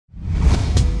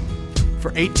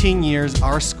For 18 years,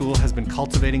 our school has been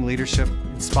cultivating leadership,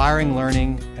 inspiring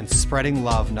learning, and spreading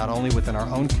love not only within our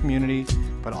own community,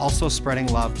 but also spreading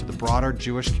love to the broader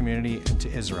Jewish community and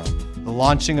to Israel. The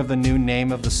launching of the new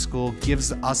name of the school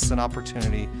gives us an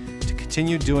opportunity to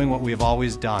continue doing what we have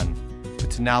always done,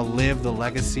 but to now live the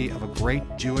legacy of a great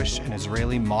Jewish and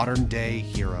Israeli modern-day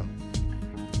hero.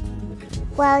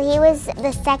 Well, he was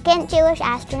the second Jewish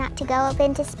astronaut to go up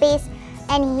into space,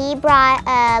 and he brought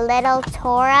a little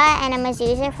Torah and a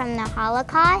mezuzah from the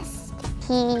Holocaust.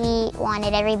 He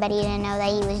wanted everybody to know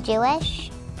that he was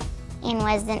Jewish and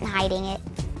wasn't hiding it.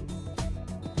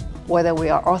 Whether we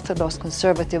are Orthodox,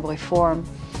 Conservative, Reform,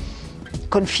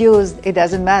 confused, it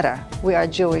doesn't matter. We are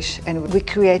Jewish, and we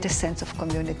create a sense of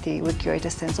community. We create a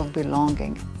sense of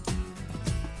belonging.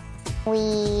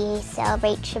 We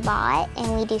celebrate Shabbat,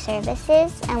 and we do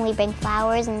services, and we bring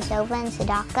flowers and sova and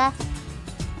tzedakah.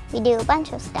 We do a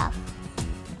bunch of stuff.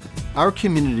 Our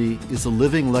community is a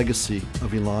living legacy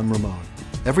of Ilan Ramon.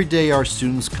 Every day our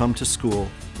students come to school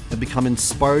and become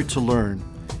inspired to learn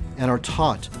and are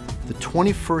taught the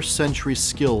 21st century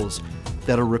skills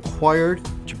that are required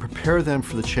to prepare them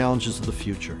for the challenges of the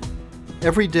future.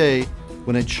 Every day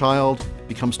when a child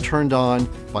becomes turned on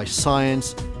by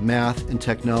science, math, and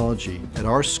technology at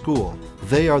our school,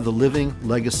 they are the living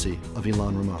legacy of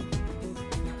Ilan Ramon.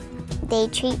 They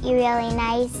treat you really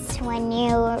nice when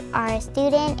you are a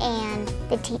student, and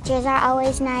the teachers are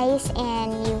always nice,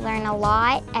 and you learn a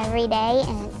lot every day,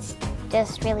 and it's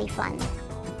just really fun.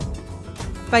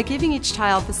 By giving each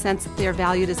child the sense that they are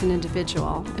valued as an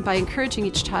individual, and by encouraging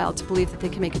each child to believe that they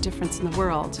can make a difference in the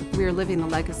world, we are living the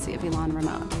legacy of Ilan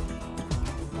Ramon.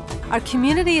 Our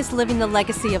community is living the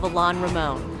legacy of Ilan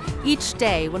Ramon. Each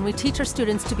day, when we teach our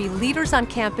students to be leaders on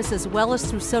campus as well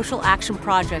as through social action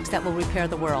projects that will repair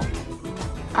the world.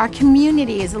 Our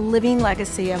community is a living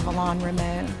legacy of Ilan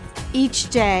Ramon. Each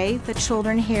day, the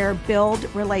children here build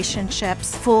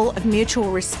relationships full of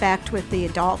mutual respect with the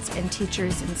adults and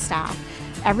teachers and staff.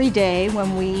 Every day,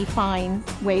 when we find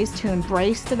ways to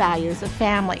embrace the values of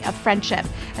family, of friendship,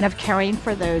 and of caring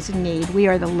for those in need, we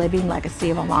are the living legacy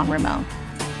of Ilan Ramon.